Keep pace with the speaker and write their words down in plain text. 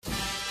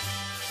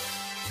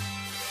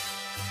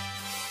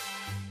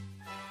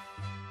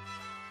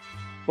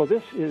Well,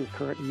 this is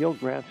Current Yield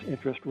Grant's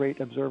Interest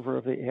Rate Observer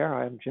of the Air.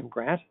 I'm Jim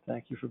Grant.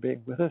 Thank you for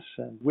being with us.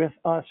 And with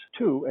us,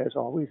 too, as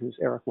always, is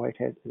Eric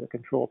Whitehead to the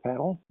control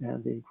panel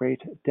and the great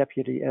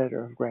deputy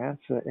editor of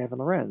Grants, Evan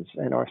Lorenz.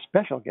 And our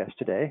special guest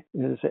today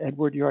is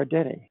Edward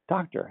Yardeni,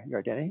 Dr.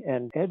 Yardeni.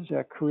 And Ed's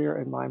career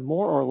and mine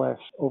more or less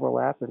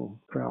overlap in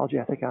chronology.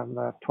 I think I'm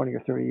 20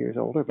 or 30 years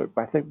older, but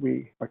I think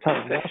our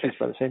time in Wall Street's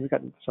about the same. We've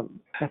got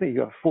I think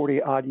you have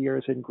 40-odd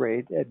years in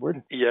grade,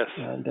 Edward. Yes,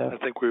 and I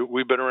think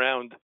we've been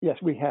around. Yes,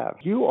 we have.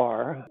 You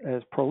are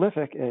as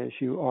prolific as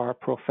you are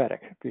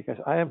prophetic, because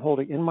I am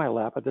holding in my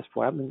lap at this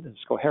point, I'm in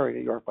Schoharie,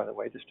 New York, by the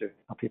way, just to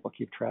help people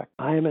keep track.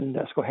 I am in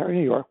Schoharie,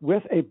 New York,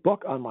 with a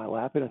book on my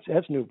lap, and it's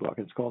Ed's new book.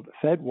 It's called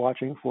Fed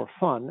Watching for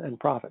Fun and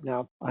Profit.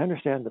 Now, I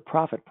understand the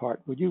profit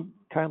part. Would you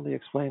kindly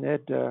explain,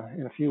 Ed,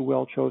 in a few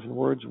well-chosen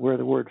words, where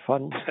the word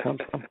fun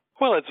comes from?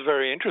 Well, it's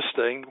very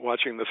interesting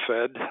watching the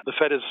Fed. The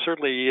Fed is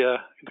certainly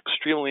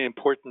extremely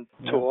important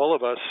to all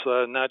of us,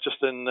 not just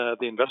in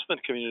the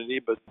investment community,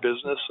 but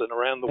business and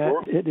around the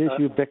world. It is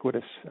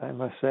ubiquitous, I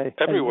must say.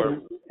 Everywhere.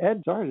 Ed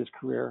started his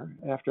career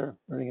after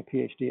earning a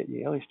PhD at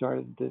Yale. He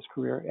started his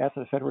career at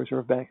the Federal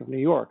Reserve Bank of New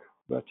York.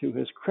 But to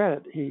his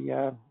credit, he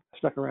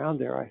stuck around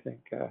there, I think.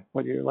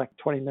 You're like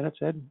 20 minutes,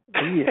 Ed?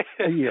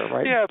 A year,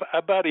 right? Yeah,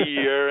 about a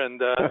year.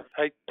 And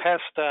I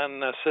passed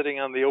on sitting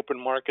on the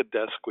open market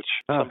desk, which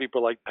some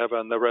people like to have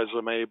on their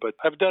resume. But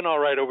I've done all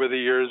right over the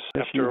years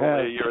after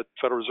only a year at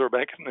the Federal Reserve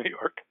Bank of New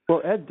York.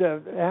 Well, Ed,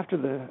 after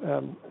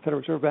the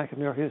Federal Reserve Bank of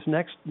New York, his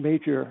next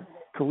major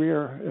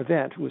career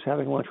event was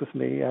having lunch with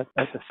me at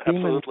the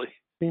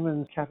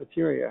Siemens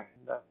cafeteria.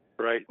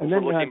 Right,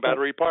 overlooking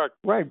Battery Park.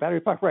 Right, Battery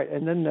Park, right.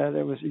 And then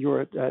you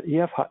were at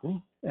E.F.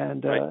 Hutton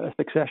and a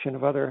succession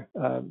of other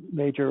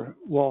major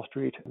Wall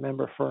Street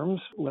member firms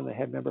when they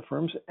had member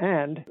firms.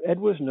 And Ed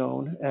was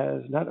known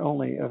as not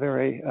only a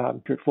very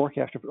good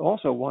forecaster, but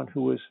also one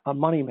who was a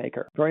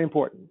moneymaker, very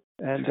important.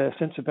 And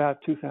since about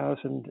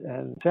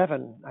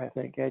 2007, I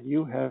think, Ed,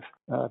 you have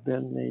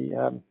been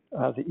the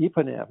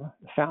eponym,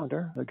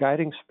 founder, the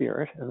guiding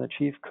spirit, and the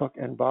chief cook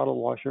and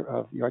bottle washer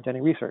of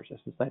Yardeni Research. This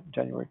is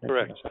January 1997.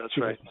 Correct, that's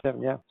right.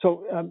 Yeah.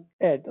 So,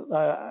 Ed,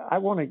 I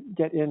want to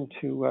get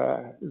into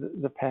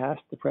the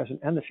past, the present,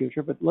 and the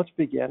future, but let's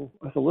begin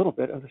with a little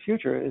bit of the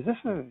future. Is this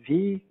a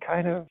V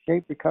kind of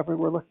shaped recovery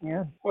we're looking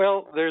at?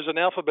 Well, there's an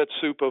alphabet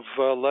soup of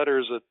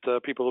letters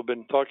that people have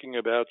been talking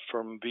about,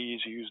 from V's,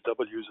 U's,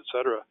 W's,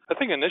 etc. I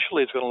think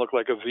initially it's going to look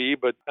like a V,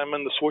 but I'm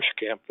in the swoosh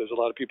camp. There's a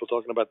lot of people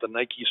talking about the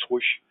Nike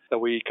swoosh, that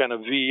we kind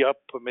of V up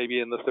maybe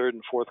in the third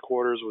and fourth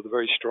quarters with a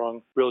very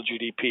strong real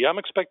GDP. I'm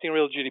expecting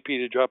real GDP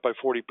to drop by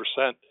 40%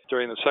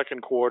 during the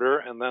second quarter,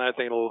 and then I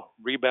think it'll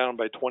rebound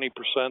by 20%,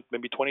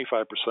 maybe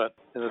 25%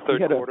 in the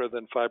third quarter,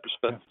 then 5%.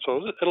 Yeah.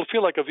 So it'll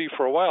feel like a V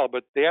for a while,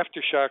 but the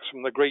aftershocks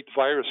from the great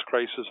virus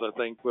crisis, I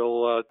think,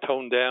 will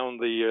tone down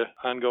the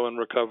ongoing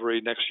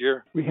recovery next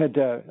year. We had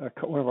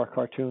one of our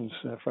cartoons,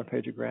 front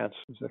page of Grants,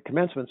 was a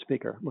commencement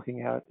speaker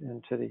looking out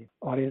into the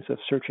audience of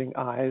searching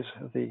eyes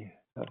of the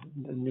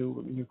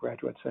new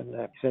graduates, and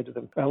he said to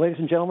them, ladies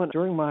and gentlemen,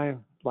 during my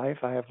life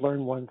I have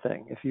learned one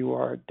thing. If you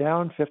are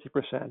down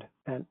 50%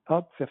 and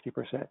up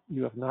 50%,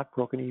 you have not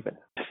broken even.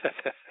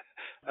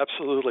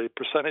 Absolutely.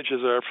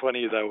 Percentages are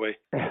funny that way.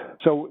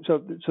 So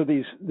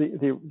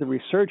the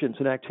resurgence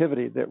in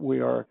activity that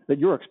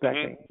you're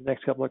expecting the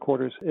next couple of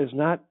quarters is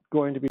not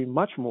going to be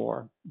much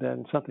more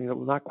than something that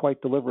will not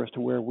quite deliver us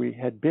to where we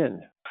had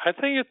been. I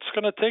think it's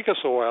going to take us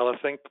a while. I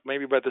think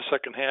maybe by the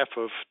second half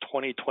of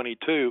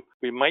 2022,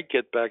 we might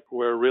get back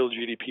where real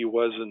GDP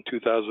was in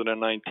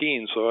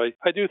 2019. So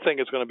I do think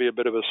it's going to be a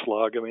bit of a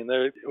slog. I mean,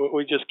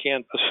 we just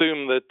can't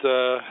assume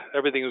that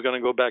everything is going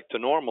to go back to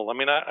normal. I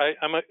mean,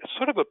 it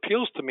sort of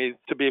appeals to me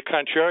to be a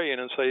contrarian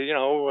and say,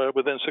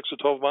 within 6 to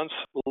 12 months,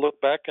 we'll look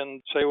back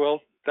and say,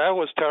 well, that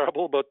was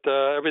terrible, but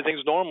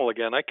everything's normal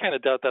again. I kind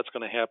of doubt that's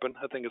going to happen.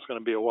 I think it's going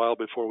to be a while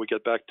before we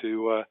get back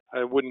to,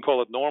 I wouldn't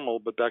call it normal,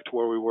 but back to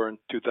where we were in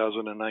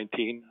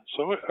 2019.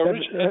 So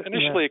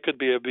initially it could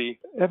be a V.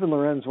 Evan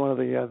Lorenz, one of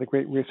the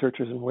great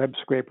researchers and web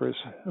scrapers,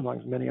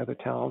 among many other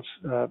talents,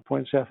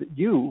 points out that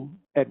you,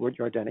 Edward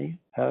Yardeni,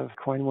 have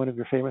coined one of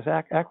your famous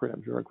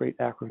acronyms. You're a great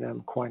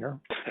acronym coiner.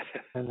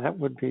 And that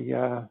would be,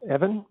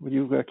 Evan, would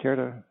you care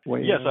to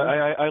weigh in? Yes,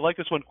 I like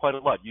this one quite a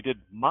lot. You did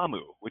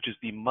MAMU, which is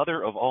the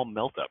mother of all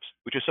melt-ups,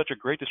 which is such a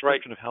great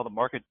description of how the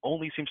market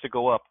only seems to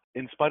go up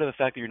in spite of the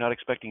fact that you're not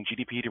expecting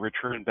GDP to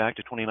return back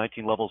to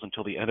 2019 levels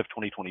until the end of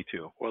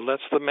 2022. Well,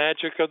 that's the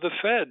magic of the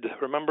Fed.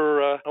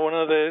 Remember, one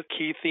of the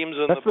key themes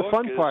in the book is... That's the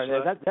fun part.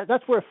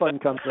 That's where fun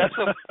comes in.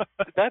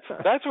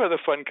 That's where the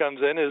fun comes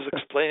in, is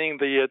explaining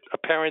the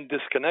apparent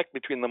disconnect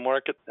between the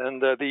market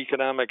and the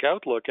economic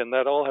outlook, and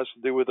that all has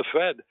to do with the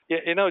Fed.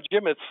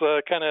 Jim,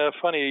 it's kind of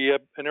funny.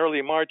 In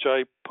early March,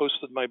 I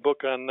posted my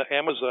book on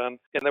Amazon,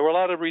 and there were a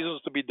lot of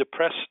reasons to be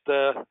depressed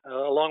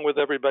along with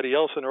everybody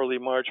else in early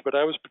March, but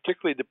I was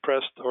particularly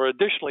depressed, or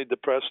additionally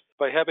depressed,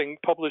 by having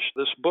published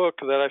this book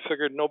that I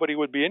figured nobody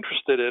would be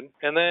interested in.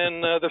 And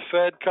then the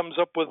Fed comes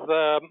up with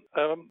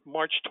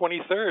March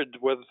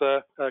 23rd with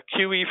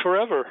QE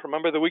forever.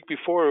 Remember, the week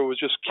before it was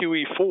just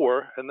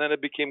QE4, and then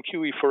it became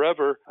QE forever.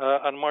 However,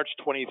 on March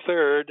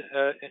 23rd,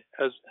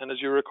 as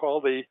you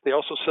recall, they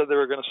also said they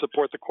were going to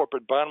support the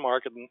corporate bond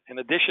market in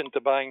addition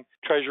to buying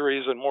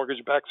treasuries and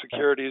mortgage-backed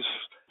securities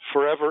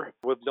forever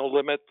with no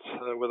limit,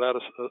 without a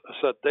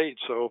set date.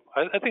 So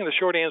I think the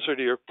short answer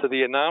to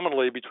the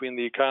anomaly between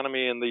the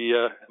economy and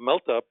the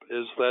melt-up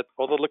is that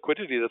all the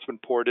liquidity that's been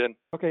poured in.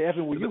 Okay,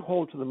 Evan, will you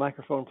hold to the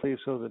microphone, please,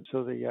 so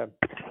the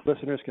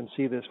listeners can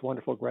see this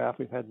wonderful graph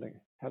we've had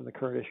in the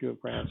current issue of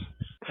Grants?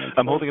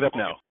 I'm holding it up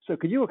now. So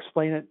could you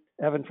explain it,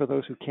 Evan, for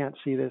those who can't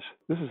see this?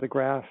 This is the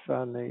graph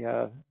on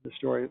the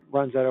story. It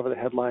runs out over the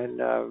headline.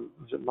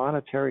 Was it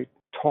Monetary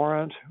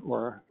Torrent,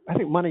 or I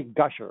think Money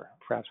Gusher,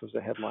 perhaps, was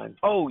the headline.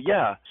 Oh,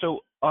 yeah. So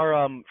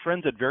our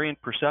friends at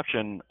Variant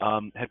Perception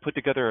had put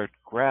together a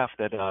graph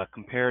that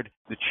compared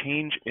the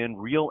change in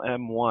real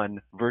M1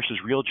 versus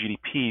real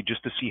GDP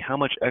just to see how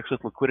much excess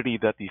liquidity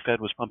that the Fed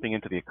was pumping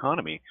into the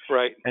economy.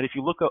 Right. And if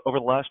you look over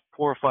the last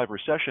 4 or 5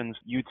 recessions,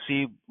 you'd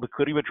see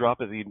liquidity would drop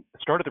at the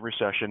start of the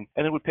recession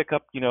and it would pick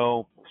up,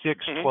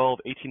 6, 12,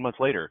 18 months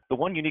later. The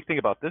one unique thing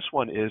about this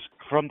one is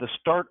from the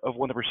start of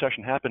when the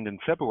recession happened in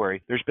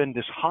February, there's been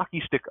this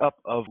hockey stick up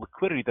of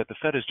liquidity that the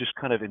Fed has just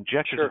kind of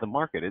injected into the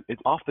market.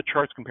 It's off the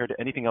charts compared to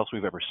anything else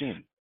we've ever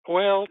seen.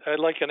 Well, I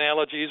like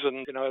analogies,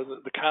 and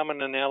the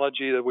common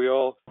analogy that we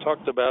all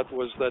talked about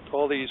was that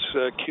all these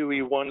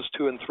QE 1s,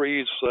 2, and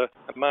 3s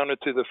amounted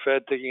to the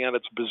Fed taking out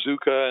its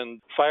bazooka and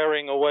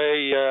firing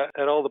away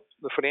at all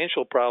the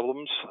financial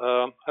problems.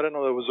 I don't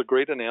know that it was a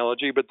great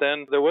analogy, but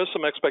then there was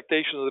some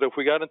expectation that if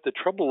we got into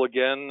trouble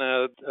again,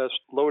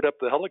 load up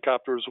the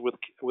helicopters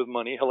with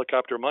money,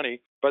 helicopter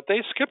money. But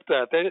they skipped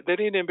that. They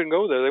didn't even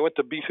go there. They went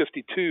to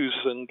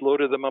B-52s and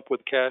loaded them up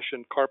with cash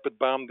and carpet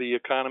bombed the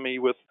economy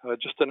with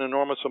just an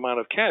enormous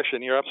amount of cash.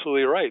 And you're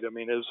absolutely right. I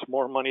mean, it's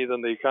more money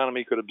than the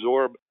economy could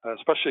absorb,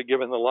 especially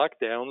given the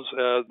lockdowns.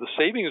 The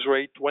savings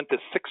rate went to $6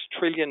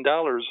 trillion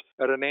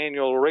at an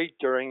annual rate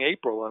during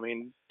April. I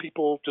mean,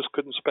 people just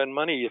couldn't spend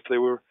money. If they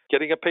were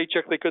getting a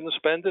paycheck, they couldn't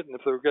spend it. And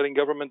if they were getting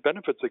government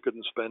benefits, they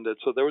couldn't spend it.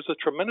 So there was a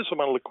tremendous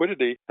amount of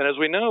liquidity. And as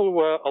we know,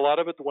 a lot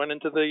of it went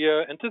into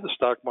the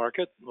stock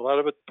market. A lot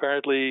of it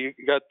apparently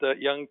got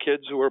young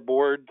kids who were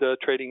bored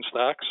trading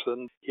stocks.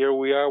 And here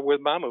we are with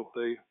Mamu,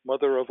 the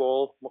mother of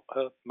all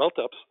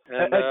melt-ups.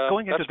 And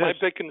that's my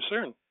big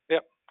concern. Yeah.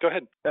 Go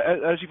ahead.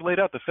 As you've laid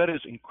out, the Fed is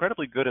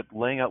incredibly good at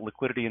laying out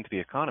liquidity into the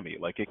economy.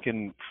 Like it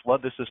can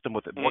flood the system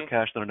with more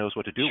cash than it knows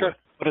what to do with.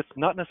 But it's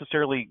not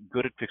necessarily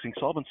good at fixing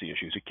solvency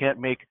issues. You can't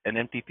make an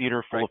empty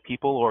theater full of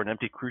people or an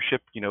empty cruise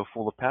ship,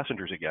 full of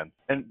passengers again.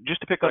 And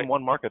just to pick on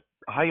one market,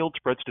 high yield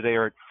spreads today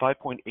are at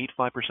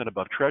 5.85%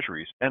 above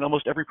treasuries. And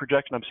almost every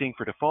projection I'm seeing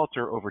for defaults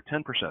are over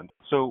 10%.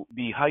 So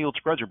the high yield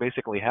spreads are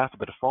basically half of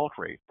the default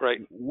rate. Right.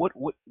 What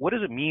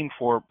does it mean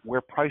for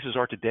where prices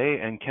are today?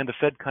 And can the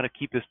Fed kind of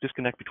keep this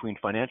disconnect between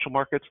financial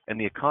markets and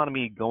the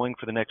economy going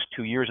for the next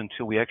 2 years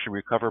until we actually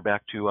recover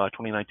back to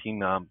 2019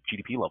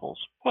 GDP levels?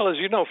 Well, as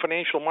you know,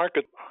 financial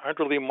markets aren't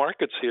really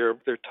markets here.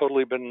 They've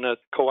totally been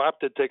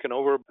co-opted, taken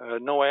over,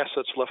 no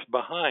assets left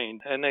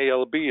behind.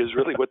 NALB is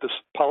really what this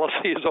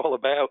policy is all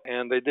about.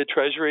 And they did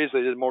treasuries,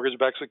 they did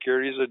mortgage-backed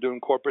securities, they're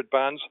doing corporate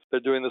bonds, they're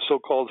doing the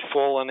so-called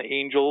fallen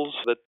angels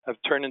that have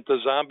turned into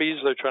zombies.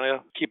 They're trying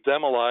to keep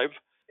them alive.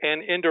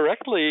 And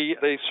indirectly,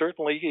 they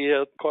certainly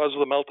caused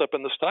the melt-up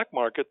in the stock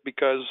market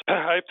because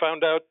I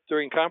found out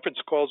during conference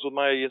calls with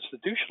my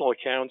institutional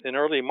account in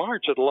early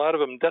March that a lot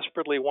of them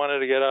desperately wanted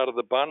to get out of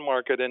the bond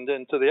market and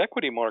into the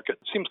equity market.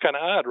 It seems kind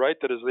of odd, right,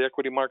 that as the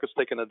equity market's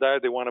taking a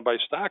dive, they want to buy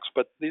stocks.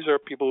 But these are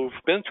people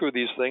who've been through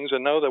these things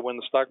and know that when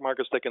the stock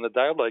market's taking a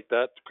dive like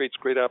that, it creates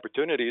great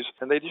opportunities.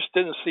 And they just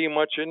didn't see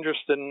much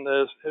interest in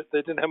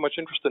they didn't have much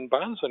interest in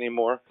bonds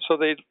anymore. So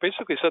they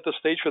basically set the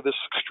stage for this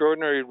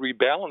extraordinary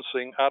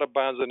rebalancing out of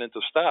bonds and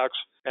into stocks,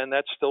 and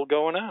that's still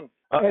going on.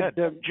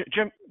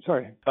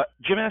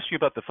 Jim asked you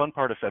about the fun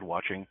part of Fed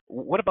watching.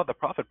 What about the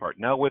profit part?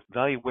 Now with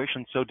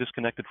valuation so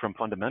disconnected from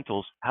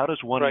fundamentals, how does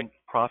one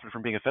profit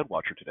from being a Fed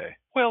watcher today?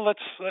 Well,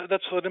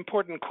 that's an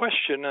important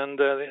question, and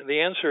the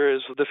answer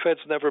is the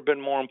Fed's never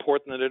been more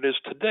important than it is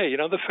today.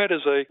 The Fed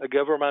is a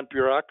government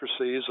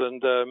bureaucracy,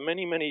 and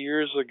many, many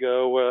years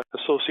ago, a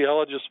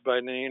sociologist by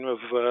the name of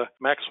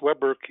Max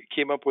Weber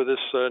came up with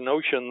this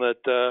notion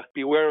that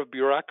beware of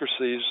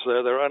bureaucracies.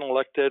 They're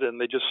unelected,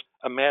 and they just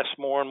amass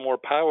more and more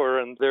power,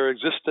 and their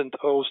existence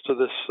owes to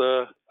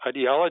this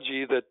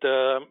ideology that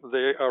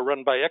they are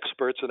run by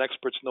experts, and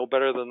experts know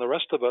better than the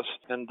rest of us.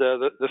 And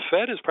the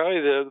Fed is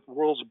probably the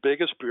world's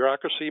biggest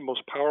bureaucracy,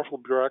 most powerful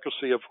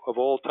bureaucracy of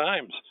all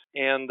times.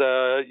 And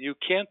you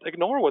can't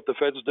ignore what the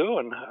Fed's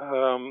doing.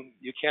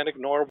 You can't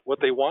ignore what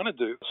they want to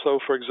do. So,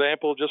 for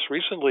example, just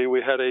recently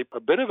we had a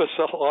bit of a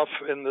sell-off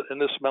in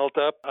this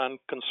melt-up on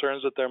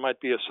concerns that there might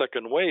be a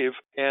second wave.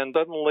 And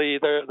suddenly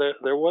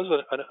there was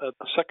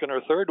a second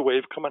or third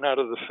wave coming out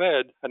of the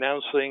Fed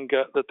announcing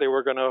that they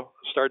were going to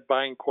start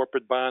buying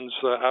corporate bonds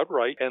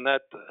outright, and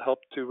that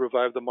helped to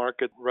revive the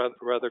market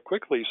rather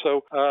quickly.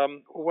 So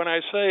when I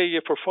say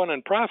for fun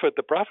and profit,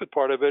 the profit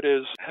part of it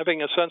is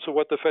having a sense of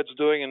what the Fed's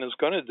doing and is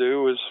going to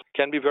do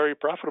can be very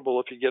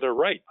profitable if you get it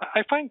right.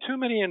 I find too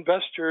many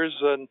investors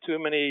and too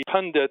many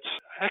pundits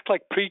act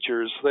like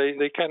preachers.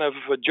 They kind of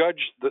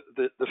judge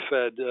the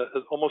Fed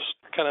almost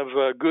kind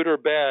of good or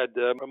bad,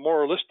 a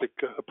moralistic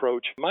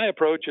approach. My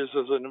approach is,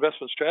 as an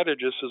investment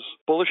strategist, is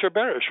bullish or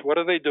bearish. What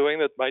are they doing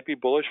that might be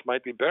bullish,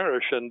 might be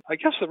bearish? And I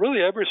guess that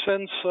really ever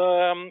since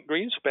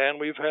Greenspan,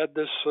 we've had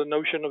this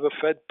notion of a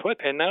Fed put,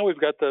 and now we've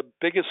got the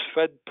biggest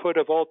Fed put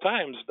of all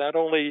times. Not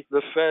only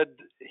the Fed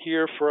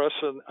here for us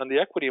on the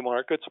equity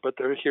markets, but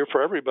they're here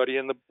for everybody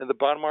in the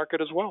bond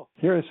market as well.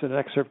 Here is an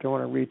excerpt I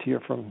want to read to you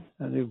from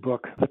a new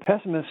book. The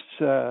pessimists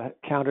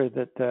countered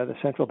that the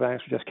central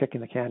banks were just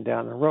kicking the can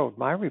down the road.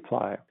 My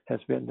reply has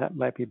been that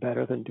might be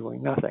better than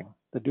doing nothing.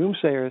 The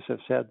doomsayers have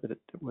said that it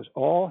was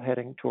all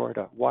heading toward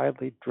a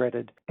widely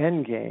dreaded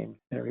endgame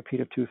in a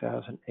repeat of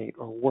 2008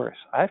 or worse.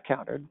 I've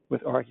countered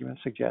with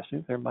arguments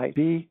suggesting there might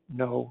be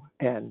no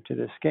end to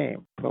this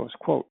game. Close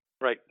quote.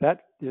 Right.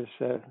 That is,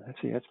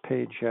 let's see, that's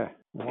page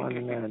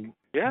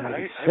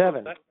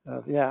 197.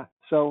 Yeah.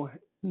 So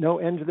no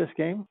end to this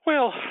game?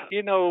 Well,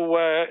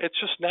 it's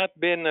just not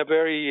been a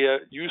very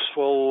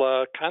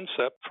useful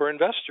concept for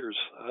investors.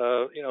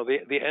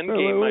 The end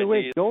game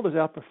Wait. Gold has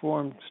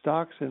outperformed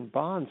stocks and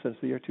bonds since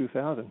the year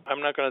 2000.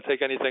 I'm not going to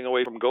take anything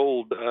away from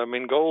gold. I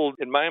mean, gold,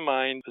 in my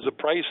mind, is a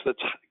price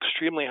that's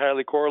extremely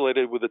highly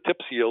correlated with the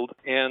TIPS yield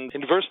and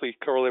inversely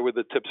correlated with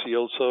the TIPS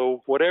yield.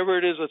 So whatever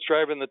it is that's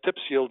driving the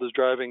TIPS yield is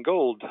driving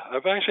gold.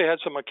 I've actually had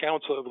some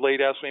accounts of late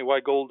ask me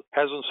why gold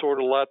hasn't soared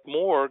a lot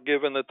more,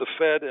 given that the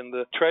Fed and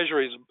the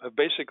Treasuries have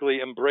basically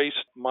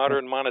embraced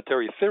modern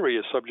monetary theory,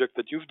 a subject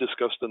that you've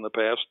discussed in the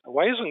past.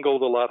 Why isn't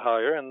gold a lot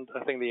higher? And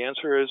I think the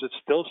answer is it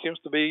still seems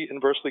to be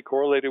inversely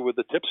correlated with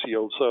the TIPS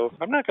yield. So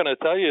I'm not going to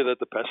tell you that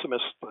the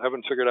pessimists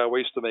haven't figured out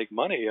ways to make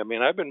money. I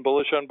mean, I've been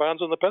bullish on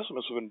bonds and the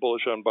pessimists have been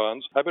bullish on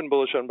bonds. I've been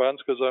bullish on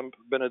bonds because I've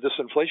been a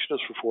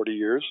disinflationist for 40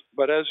 years.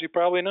 But as you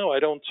probably know, I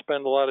don't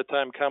spend a lot of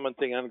time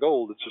commenting on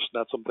gold. It's just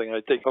not something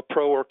I take a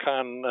pro or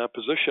con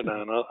position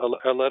on.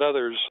 I'll let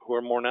others who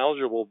are more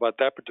knowledgeable about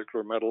that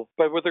particular metal.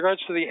 But with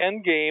regards to the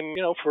end game,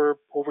 for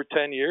over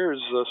 10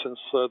 years since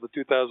the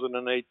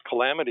 2008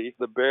 calamity,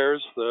 the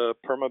bears, the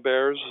perma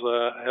bears,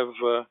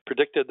 have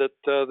predicted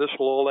that this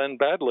will all end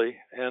badly.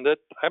 And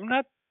I'm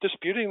not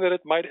disputing that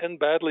it might end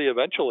badly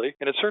eventually,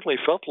 and it certainly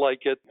felt like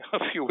it a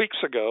few weeks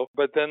ago.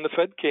 But then the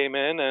Fed came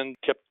in and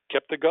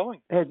kept it going.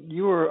 Ed,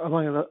 you were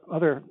among the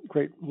other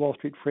great Wall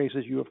Street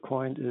phrases you have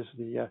coined is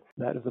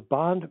that of the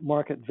bond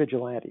market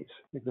vigilantes.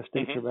 I think this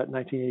dates about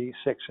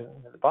 1986. And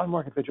the bond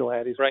market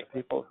vigilantes are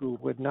people who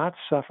would not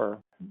suffer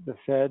the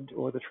Fed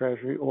or the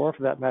Treasury, or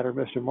for that matter,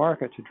 Mr.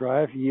 Market, to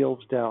drive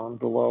yields down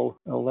below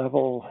a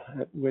level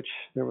at which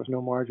there was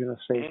no margin of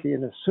safety.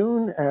 And as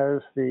soon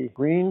as the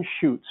green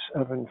shoots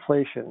of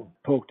inflation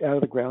poked out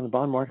of the ground, the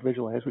bond market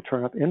vigilantes would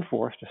turn up in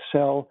force to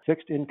sell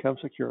fixed income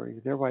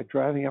securities, thereby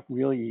driving up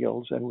real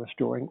yields and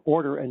restoring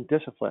order and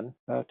discipline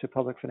to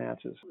public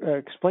finances.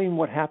 Explain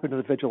what happened to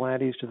the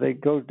vigilantes. Do they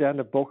go down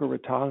to Boca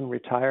Raton and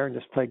retire and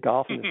just play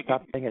golf and just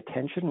stop paying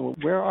attention?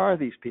 Where are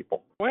these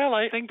people? Well,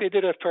 I think they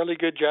did a fairly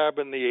good job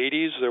in the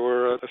 80s. There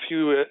were a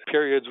few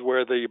periods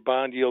where the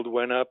bond yield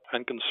went up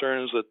on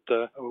concerns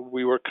that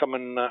we were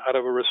coming out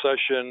of a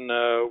recession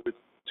with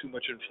too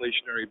much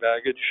inflationary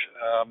baggage.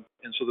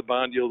 And so the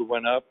bond yield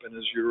went up. And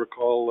as you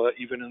recall,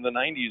 even in the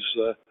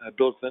 90s,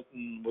 Bill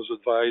Clinton was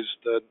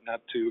advised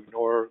not to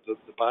ignore the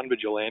bond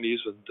vigilantes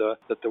and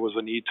that there was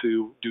a need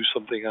to do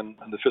something on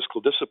the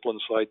fiscal discipline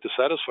side to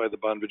satisfy the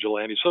bond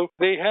vigilantes. So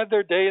they had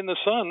their day in the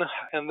sun,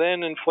 and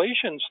then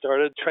inflation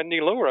started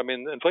trending lower. I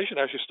mean, inflation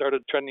actually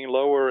started trending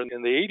lower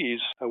in the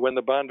 80s when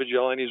the bond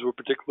vigilantes were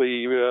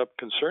particularly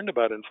concerned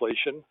about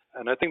inflation.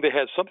 And I think they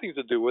had something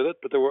to do with it,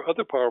 but there were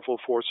other powerful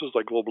forces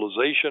like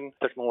globalization,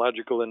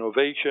 technological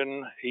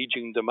innovation,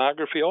 aging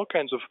demography, all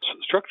kinds of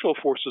structural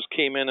forces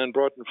came in and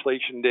brought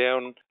inflation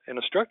down in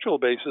a structural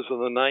basis in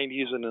the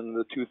 90s and in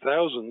the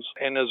 2000s.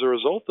 And as a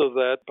result of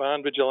that,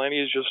 bond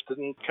vigilantes just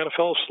kind of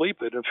fell asleep.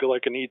 They didn't feel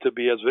like a need to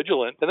be as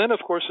vigilant. And then, of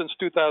course, since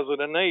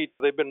 2008,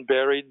 they've been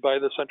buried by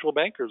the central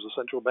bankers. The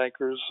central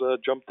bankers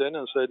jumped in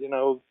and said,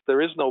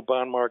 there is no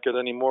bond market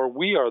anymore.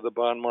 We are the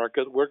bond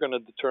market. We're going to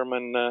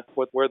determine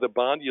where the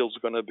bond yield's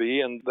going to be.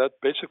 And that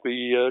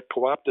basically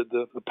co-opted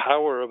the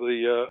power of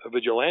the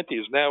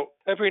vigilantes. Now,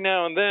 every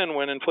now and then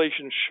when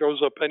inflation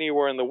shows up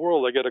anywhere in the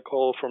world, I get a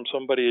call from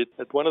somebody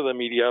at one of the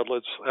media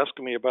outlets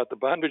asking me about the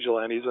bond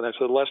vigilantes. And I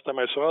said, the last time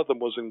I saw them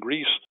was in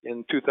Greece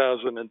in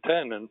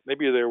 2010. And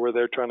maybe they were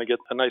there trying to get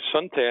a nice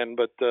suntan.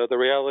 But the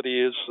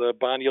reality is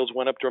bond yields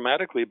went up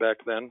dramatically back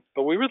then.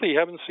 But we really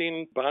haven't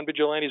seen bond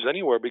vigilantes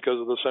anywhere because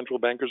of the central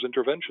bankers'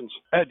 interventions.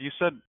 Ed, you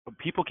said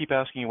people keep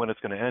asking you when it's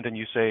going to end, and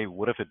you say,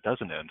 what if it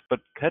doesn't end? But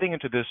heading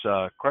into this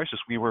crisis,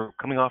 we were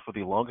coming off of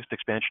the longest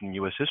expansion in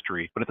U.S. history.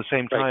 history. But at the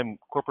same time,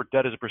 corporate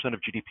debt as a percent of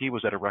GDP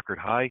was at a record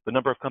high. The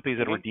number of companies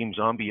that were deemed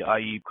zombie,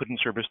 i.e. couldn't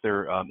service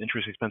their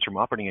interest expense from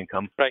operating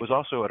income, was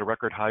also at a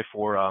record high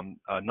for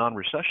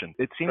non-recession.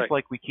 It seems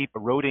like we keep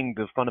eroding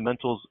the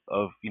fundamentals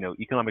of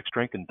economic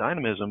strength and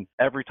dynamism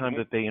every time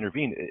that they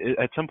intervene.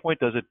 At some point,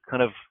 does it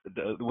kind of,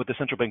 what the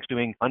central bank's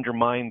doing,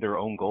 undermine their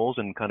own goals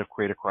and kind of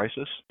create a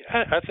crisis?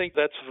 I think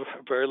that's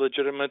a very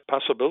legitimate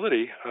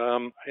possibility.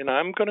 And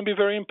I'm going to be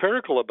very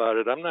empirical about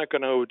it. I'm not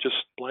going to just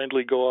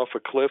blindly go off a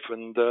cliff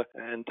and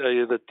tell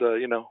you that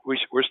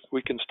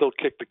we can still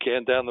kick the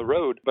can down the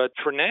road. But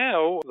for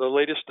now, the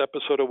latest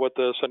episode of what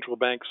the central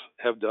banks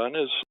have done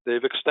is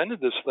they've extended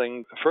this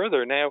thing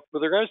further. Now,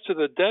 with regards to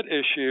the debt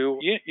issue,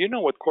 you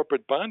know what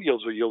corporate bond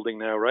yields are yielding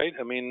now, right?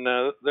 I mean,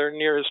 they're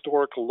near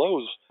historical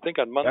lows. I think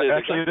on Monday.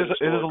 Actually, it is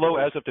a low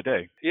as of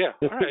today. Yeah.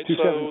 All right.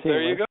 So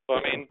there you go.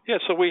 I mean,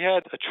 so we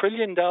had $1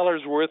 trillion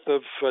worth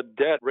of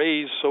debt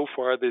raised so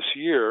far this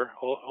year,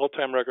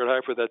 all-time record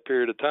high for that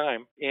period of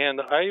time.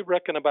 And I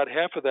reckon about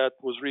half of that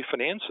was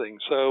refinancing.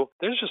 So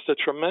there's just a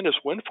tremendous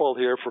windfall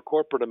here for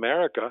corporate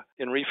America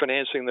in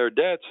refinancing their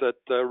debts at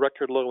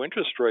record low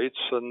interest rates.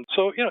 And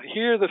so,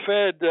 here the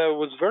Fed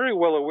was very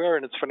well aware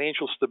in its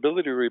financial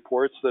stability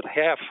reports that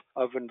half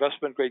of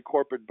investment-grade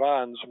corporate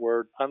bonds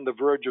were on the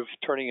verge of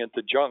turning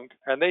into junk.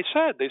 And they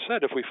said,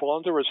 if we fall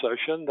into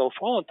recession, they'll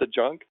fall into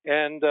junk.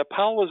 And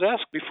Powell was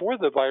asked before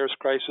the virus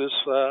crisis,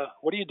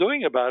 what are you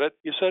doing about it?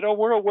 You said,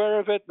 we're aware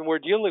of it and we're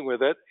dealing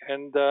with it.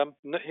 And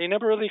he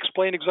never really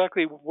explained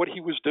exactly what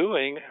he was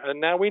doing. And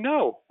now we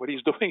know what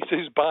he's doing.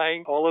 He's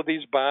buying all of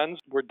these bonds.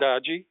 We're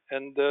dodgy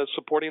and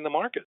supporting the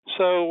market.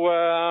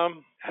 So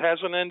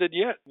hasn't ended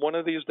yet. One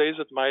of these days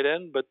it might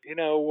end, but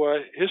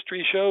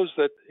history shows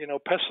that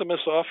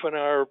pessimists often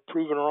are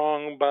proven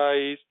wrong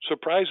by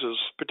surprises,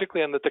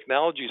 particularly on the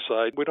technology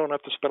side. We don't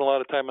have to spend a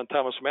lot of time on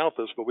Thomas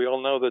Malthus, but we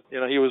all know that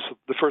he was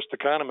the first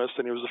economist,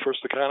 and he was the first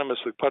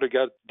economist that probably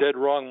got dead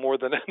wrong more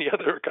than any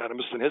other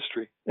economist in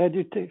history. Ed,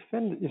 you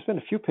spend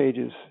a few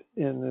pages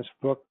in this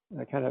book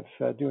kind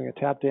of doing a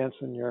tap dance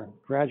in your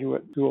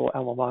graduate school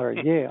alma mater,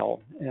 Yale,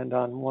 and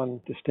on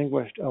one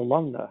distinguished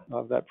alumna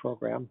of that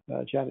program,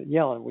 Janet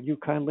Yellen. Would you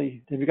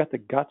kindly, have you got the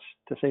guts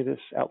to say this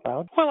out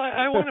loud? Well,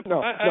 I want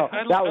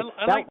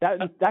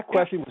to. That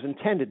question was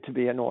intended to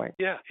be annoying.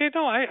 Yeah.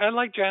 I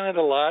like Janet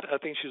a lot. I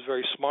think she's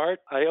very smart.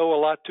 I owe a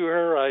lot to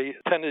her. I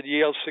attended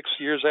Yale 6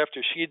 years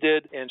after she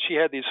did, and she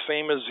had these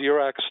famous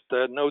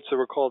Xeroxed notes that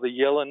were called the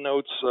Yellen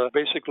notes,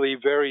 basically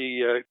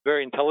very,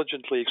 very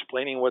intelligently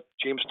explaining what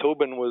James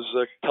Tobin was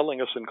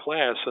telling us in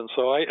class. And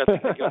so I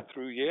think I got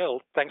through Yale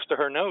thanks to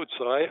her notes.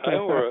 So I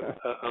owe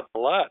her a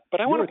lot.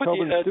 But I want to put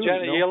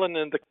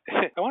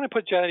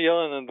Janet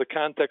Yellen in the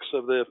context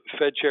of the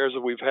Fed chairs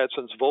that we've had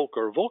since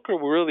Volcker. Volcker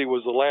really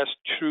was the last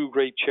true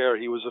great chair.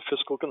 He was a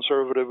fiscal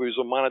conservative. He was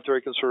a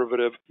monetary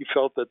conservative. He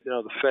felt that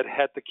the Fed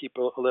had to keep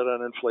a lid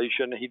on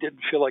inflation. He didn't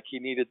feel like he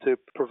needed to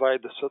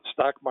provide the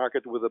stock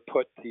market with a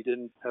put. He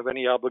didn't have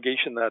any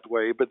obligation that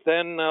way. But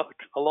then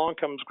along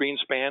comes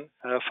Greenspan,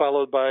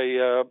 followed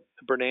by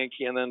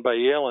Bernanke, and then by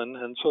Yellen.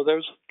 And so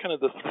there's kind of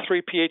the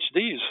three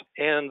PhDs,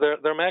 and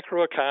they're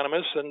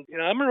macroeconomists. And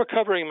I'm a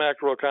recovering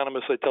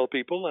macroeconomist, I tell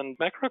people, and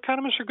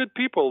macroeconomists are good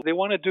people. They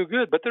want to do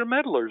good, but they're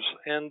meddlers.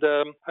 And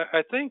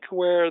I think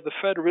where the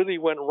Fed really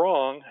went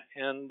wrong,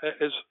 and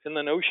is in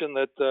the notion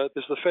that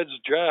it's the Fed's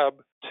job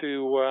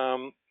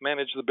to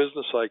manage the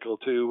business cycle,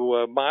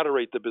 to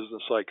moderate the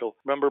business cycle.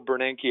 Remember,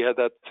 Bernanke had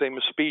that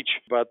famous speech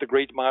about the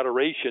great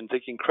moderation,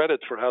 taking credit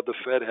for how the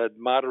Fed had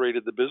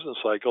moderated the business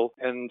cycle.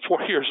 And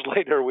 4 years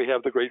later, we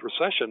have the Great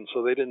Recession,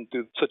 so they didn't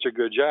do such a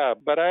good job.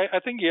 But I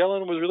think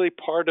Yellen was really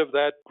part of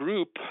that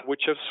group,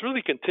 which has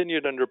really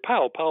continued under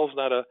Powell. Powell's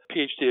not a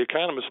PhD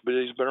economist, but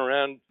he's been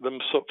around them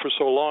for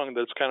so long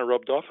that it's kind of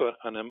rubbed off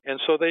on him. And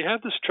so they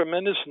have this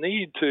tremendous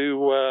need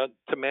to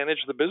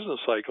manage the business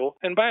cycle.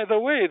 And by the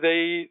way,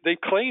 they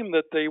claim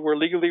that they were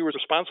legally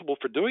responsible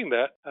for doing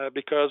that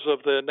because of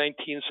the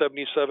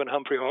 1977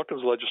 Humphrey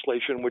Hawkins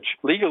legislation, which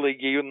legally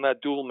gave them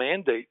that dual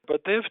mandate.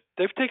 But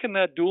they've taken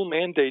that dual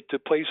mandate to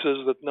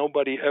places that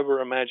nobody ever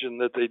imagined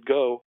that they'd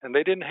go, and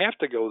they didn't have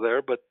to go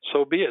there, but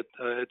so be it.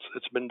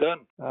 It's been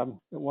done.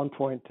 At one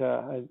point,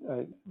 I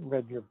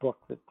read your book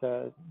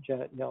that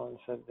Janet Yellen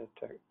said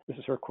that, this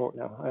is her quote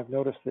now, "I've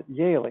noticed that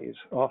Yaleys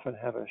often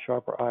have a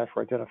sharper eye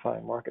for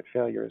identifying market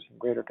failures and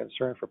greater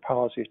concern for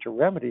policies to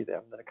remedy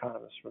them than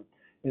economists from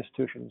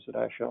institutions that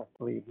I shall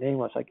leave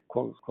nameless," like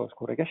close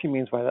quote. I guess she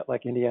means by that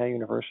like Indiana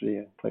University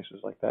and places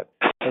like that.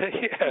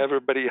 Yeah,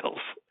 everybody else.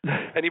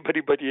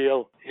 Anybody but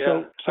Yale.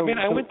 Yeah.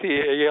 I went to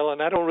Yale,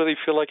 and I don't really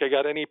feel like I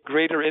got any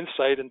greater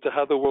insight into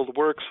how the world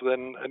works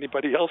than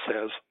anybody else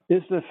has.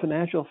 Is the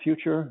financial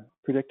future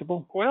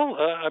predictable? Well,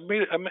 I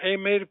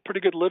made a pretty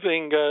good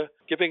living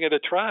giving it a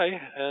try,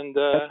 and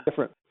that's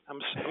different. I'm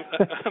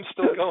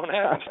still going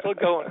at it.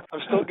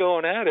 I'm still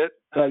going at it.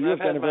 You have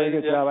done a very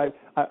good job.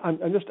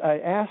 I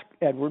asked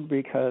Edward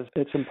because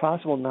it's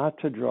impossible not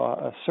to draw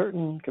a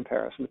certain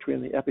comparison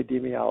between the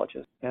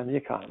epidemiologist and the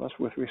economist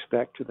with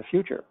respect to the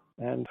future.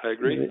 And I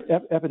agree. The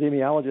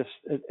epidemiologist,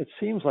 it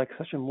seems like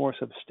such a more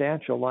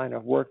substantial line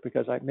of work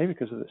because maybe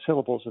because of the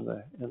syllables in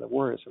the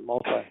word, it's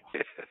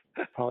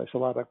a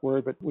polysyllabic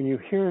word. But when you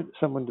hear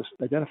someone just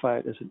identify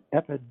it as an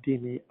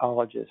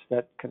epidemiologist,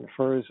 that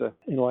confers an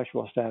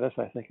intellectual status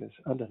I think is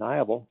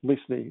undeniable. At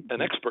least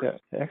an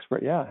expert.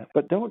 Expert, yeah.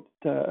 But don't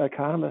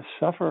economists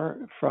suffer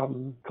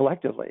from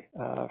collectively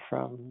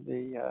from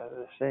the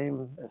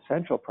same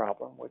essential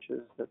problem, which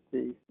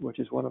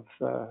is one of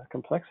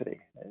complexity.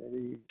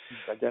 You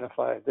identify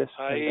this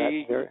and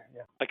that there.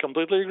 Yeah. I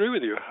completely agree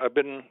with you. I've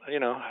been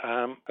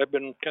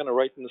kind of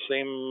writing the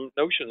same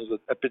notions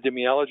that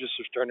epidemiologists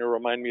are starting to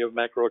remind me of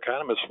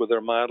macroeconomists with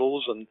their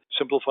models and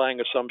simplifying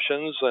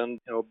assumptions and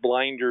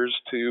blinders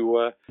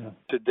to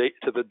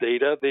the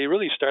data. They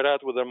really start out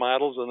with their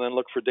models and then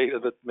look for data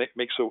that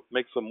makes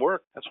them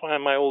work. That's why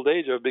in my old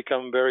age I've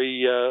become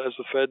very, as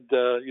the Fed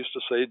used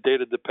to say,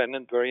 data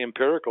dependent, very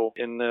empirical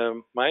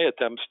in my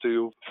attempts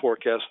to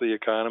forecast the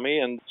economy.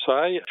 And so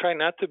I try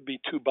not to be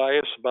too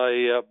biased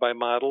by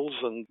models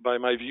and by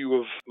my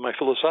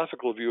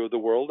philosophical view of the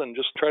world, and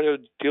just try to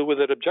deal with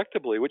it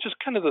objectively, which is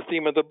kind of the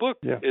theme of the book.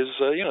 Yeah. Is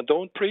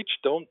don't preach,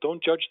 don't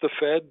judge the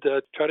Fed.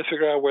 Try to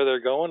figure out where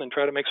they're going and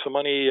try to make some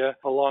money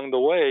along the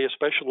way,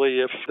 especially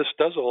if this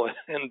does all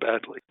end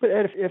badly. But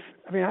Ed,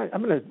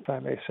 I'm going to, if I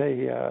may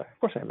say, of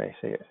course I may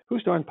say it.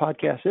 Whose darn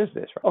podcast is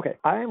this? Okay,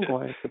 I am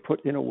going to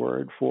put in a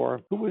word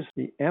for who was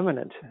the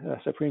eminent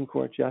Supreme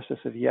Court justice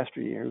of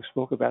yesteryear who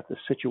spoke about the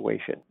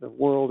situation, the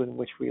world in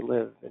which we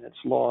live, and its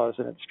laws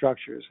and its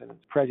structures and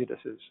its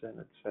prejudices and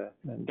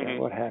its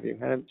what have you.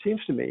 And it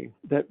seems to me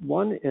that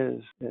one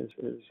is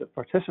a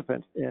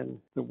participant in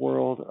the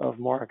world of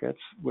markets,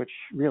 which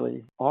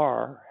really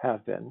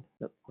have been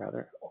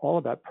all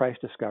about price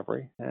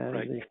discovery and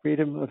the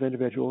freedom of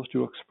individuals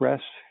to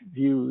express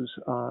views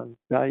on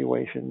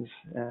valuations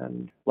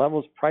and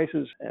levels,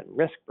 prices, and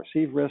risk,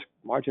 perceived risk,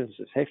 margins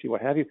of safety,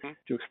 what have you,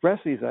 to express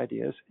these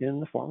ideas in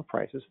the form of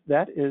prices.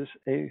 That is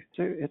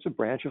it's a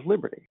branch of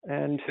liberty.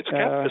 And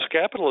it's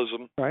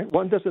capitalism. Right?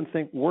 One doesn't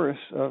think worse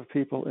of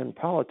people in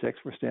politics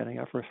for standing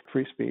up for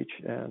free speech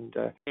and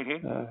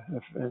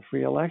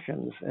free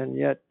elections. And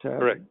yet,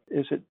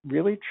 is it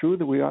really true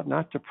that we ought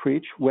not to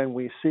preach when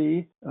we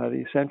see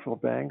these central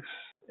banks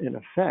in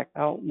effect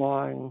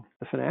outlawing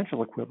the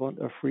financial equivalent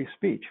of free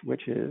speech,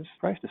 which is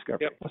price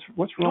discovery? Yep.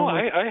 What's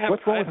wrong?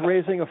 What's wrong with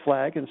raising a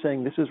flag and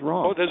saying this is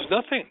wrong? Oh, there's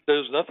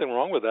nothing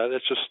wrong with that.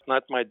 It's just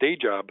not my day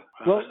job.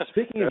 Well,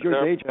 speaking of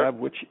your day job,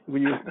 which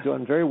you've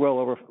done very well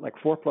over like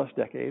 4+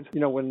 decades,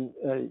 when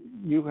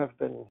you have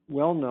been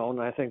well known,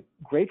 I think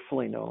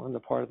gratefully known, on the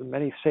part of the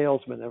many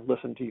salesmen that have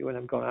listened to you and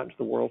have gone out into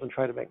the world and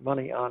tried to make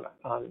money on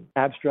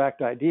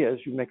abstract ideas,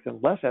 you make them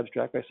less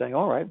abstract by saying,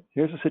 all right,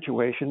 here's a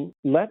situation,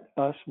 let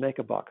us make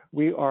a buck.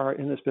 We are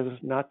in this business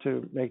not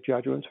to make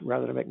judgments,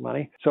 rather to make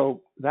money.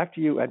 So back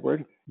to you,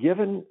 Edward.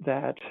 Given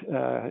that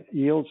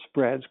yield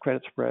spreads,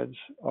 credit spreads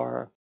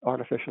are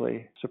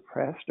artificially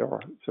suppressed,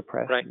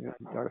 right.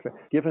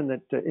 Given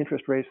that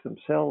interest rates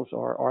themselves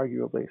are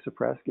arguably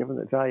suppressed, given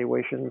that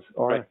valuations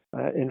are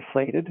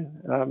inflated,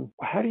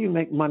 how do you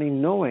make money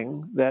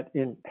knowing that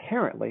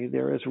inherently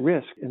there is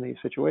risk in these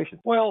situations?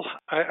 Well,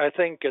 I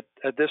think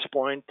at this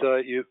point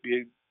you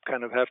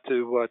kind of have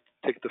to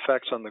take the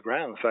facts on the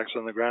ground. The facts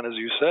on the ground, as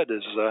you said,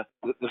 is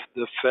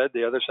the Fed,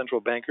 the other central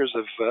bankers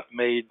have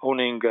made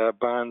owning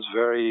bonds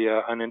very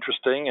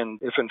uninteresting. And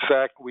if, in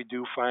fact, we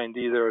do find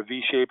either a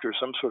V-shaped or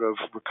some sort of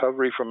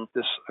recovery from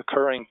this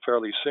occurring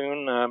fairly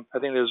soon, I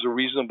think there's a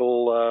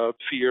reasonable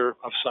fear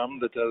of some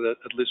that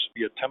at least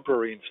be a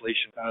temporary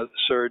inflation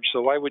surge.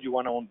 So why would you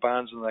want to own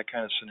bonds in that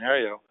kind of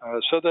scenario?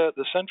 So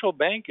the central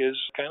bank is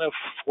kind of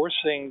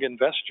forcing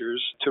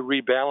investors to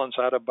rebalance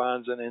out of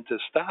bonds and into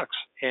stocks.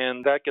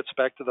 And that gets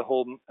back to the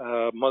whole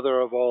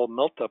mother of all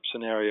melt-up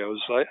scenarios.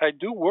 I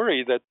do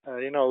worry that,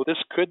 this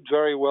could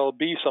very well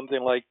be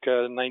something like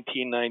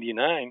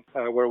 1999,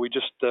 where we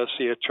just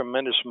see a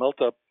tremendous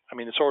melt-up. I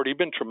mean, it's already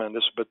been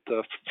tremendous, but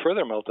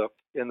further melt-up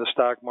in the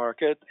stock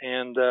market.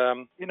 And,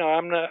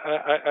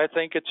 I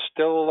think it's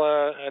still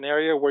an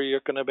area where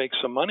you're going to make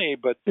some money,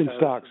 but in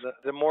stocks.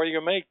 The more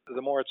you make,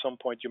 the more at some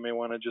point you may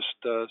want to just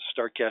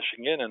start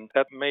cashing in. And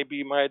that may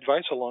be my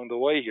advice along the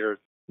way here.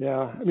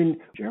 Yeah, I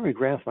mean, Jeremy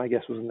Grantham, I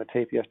guess, was in the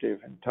tape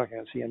yesterday talking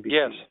on CNBC.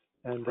 Yes.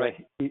 And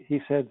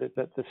he said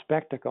that the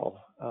spectacle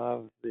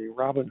of the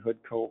Robinhood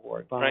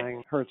cohort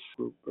buying Hertz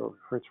Group or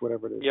Hertz,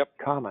 whatever it is,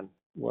 Common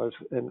was,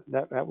 and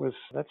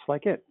that's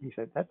like it. He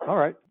said, all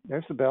right,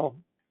 there's the bell.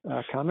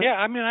 Comment? Yeah,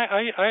 I mean,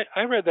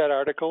 I read that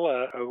article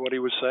of what he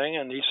was saying,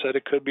 and he said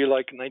it could be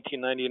like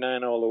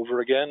 1999 all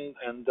over again,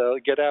 and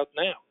get out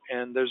now.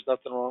 and there's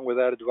nothing wrong with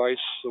that advice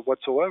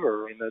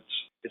whatsoever. I mean,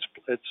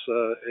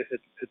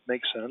 it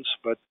makes sense.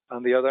 But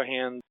on the other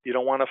hand, you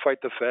don't want to fight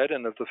the Fed,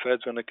 and if the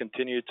Fed's going to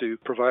continue to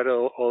provide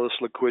all this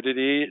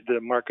liquidity,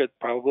 the market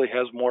probably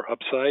has more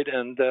upside,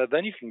 and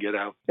then you can get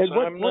out. And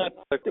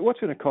what's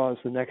going to cause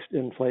the next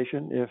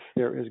inflation, if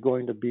there is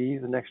going to be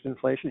the next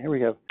inflation? Here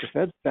we have the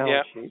Fed's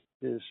balance sheet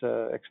is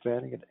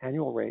expanding at an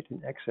annual rate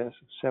in excess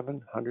of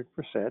 700%.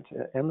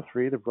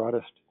 M3, the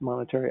broadest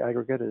monetary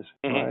aggregate, is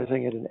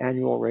rising at an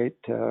annual rate.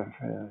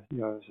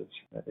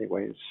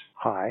 Anyway, it's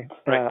high,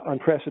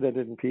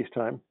 unprecedented in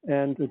peacetime.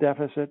 And the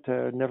deficit,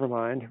 never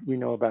mind, we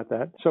know about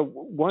that. So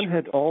one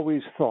had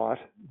always thought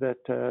that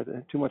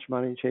too much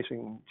money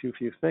chasing too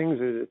few things,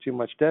 too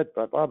much debt,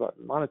 blah, blah, blah.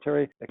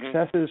 Monetary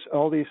excesses,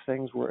 all these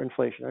things were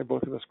inflationary.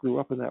 Both of us grew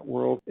up in that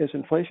world. Is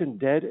inflation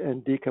dead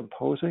and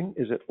decomposing?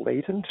 Is it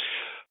latent?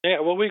 Yeah,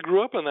 well, we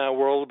grew up in that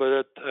world, but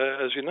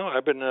as you know,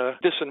 I've been a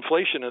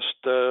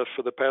disinflationist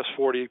for the past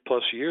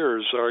 40-plus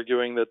years,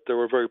 arguing that there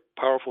were very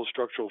powerful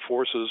structural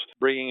forces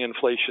bringing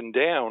inflation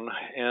down.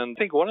 And I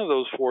think one of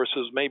those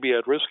forces may be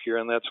at risk here,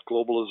 and that's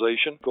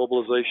globalization.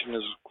 Globalization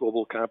is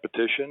global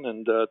competition,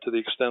 and to the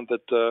extent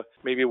that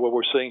maybe what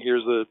we're seeing here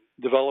is the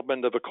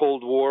development of a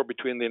Cold War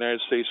between the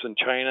United States and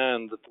China,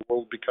 and that the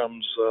world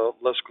becomes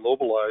less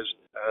globalized,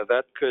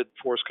 that could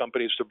force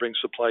companies to bring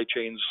supply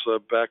chains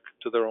back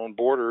to their own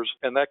borders,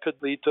 and that could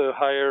lead to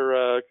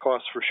higher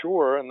costs for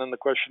sure. And then the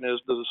question is,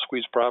 does it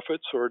squeeze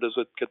profits or does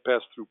it get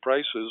passed through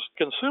prices?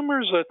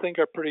 Consumers, I think,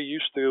 are pretty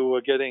used to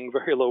getting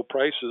very low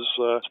prices,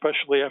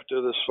 especially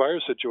after this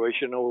virus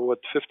situation. Over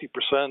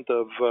 50%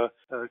 of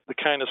the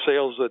kind of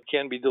sales that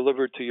can be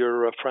delivered to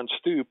your front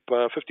stoop,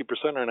 50%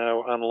 are now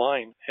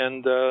online.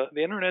 And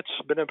the internet's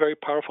been a very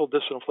powerful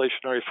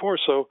disinflationary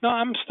force. So no,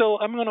 I'm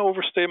going to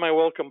overstay my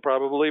welcome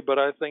probably, but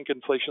I think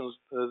inflation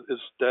is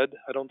dead.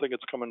 I don't think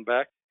it's coming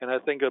back. And I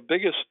think the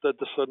biggest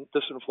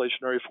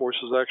disinflationary force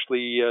is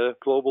actually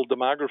global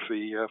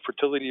demography.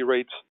 Fertility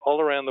rates all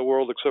around the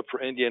world, except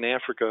for India and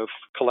Africa, have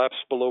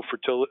collapsed below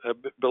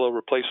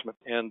replacement.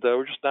 And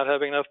we're just not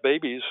having enough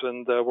babies,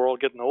 and we're all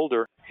getting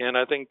older. And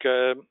I think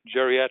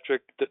geriatric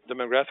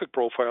demographic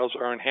profiles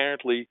are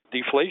inherently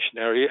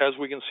deflationary, as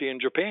we can see in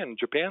Japan.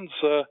 Japan's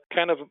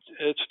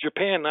it's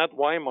Japan, not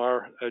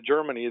Weimar,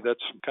 Germany. That's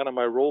kind of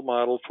my role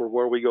model for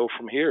where we go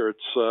from here.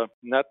 It's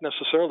not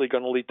necessarily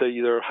going to lead to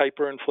either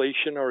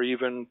hyperinflation or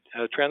even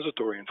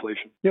transitory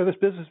inflation. This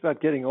business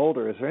about getting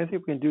older, is there anything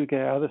we can do to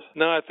get out of this?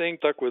 No, I think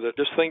stuck with it.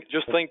 Just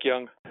think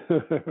young.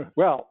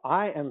 Well,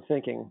 I am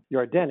thinking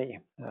you're Denny.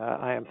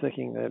 I am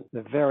thinking that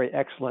the very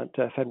excellent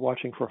Fed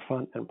Watching for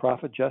Fun and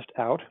Profit just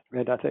out.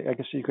 And I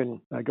guess you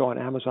can go on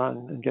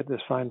Amazon and get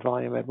this fine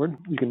volume, Edward.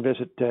 You can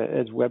visit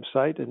Ed's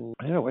website. And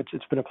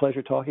it's been a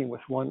pleasure talking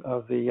with one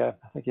of the,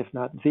 I think if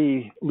not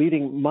the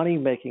leading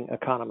money-making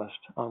economist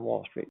on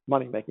Wall Street.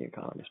 Money-making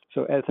economist.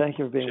 So Ed, thank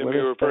you for being Jim, with us.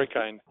 You were very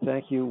kind.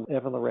 Thank you,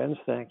 Evan Lorenz.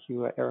 Thank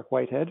you, Eric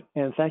Whitehead.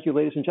 And thank you,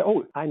 ladies and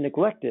gentlemen. Oh, I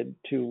neglected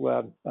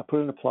to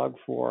put in a plug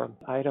for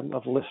item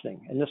of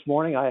listening. And this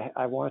morning,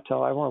 I want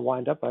to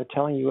wind up by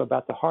telling you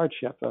about the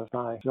hardship of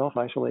my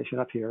self-isolation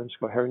up here in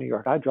Schoharie, New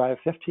York. I drive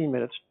 15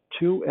 minutes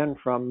to and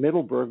from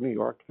Middleburg, New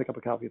York, to pick up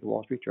a copy of the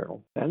Wall Street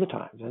Journal and the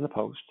Times and the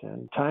Post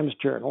and Times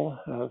Journal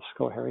of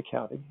Schoharie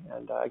County.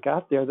 And I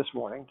got there this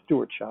morning,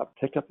 steward shop,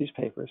 picked up these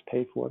papers,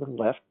 paid for them,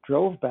 left,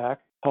 drove back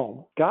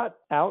home, got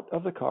out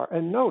of the car,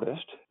 and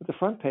noticed that the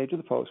front page of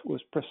the Post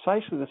was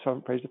precisely the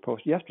front page of the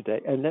Post yesterday,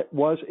 and it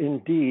was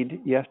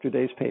indeed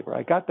yesterday's paper.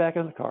 I got back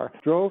in the car,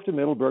 drove to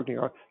Middleburg, New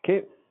York,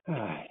 came.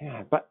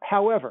 But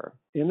however,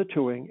 in the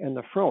toing and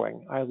the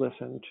froing, I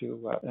listened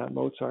to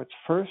Mozart's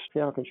first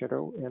piano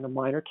concerto in a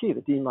minor key,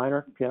 the D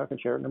minor piano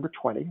concerto number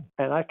 20.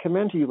 And I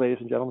commend to you, ladies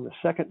and gentlemen,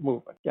 the second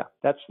movement. Yeah,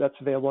 that's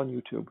available on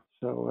YouTube.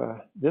 So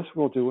this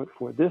will do it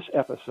for this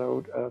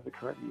episode of The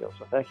Current Yield.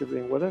 So thank you for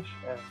being with us,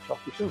 and talk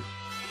to you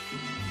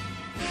soon.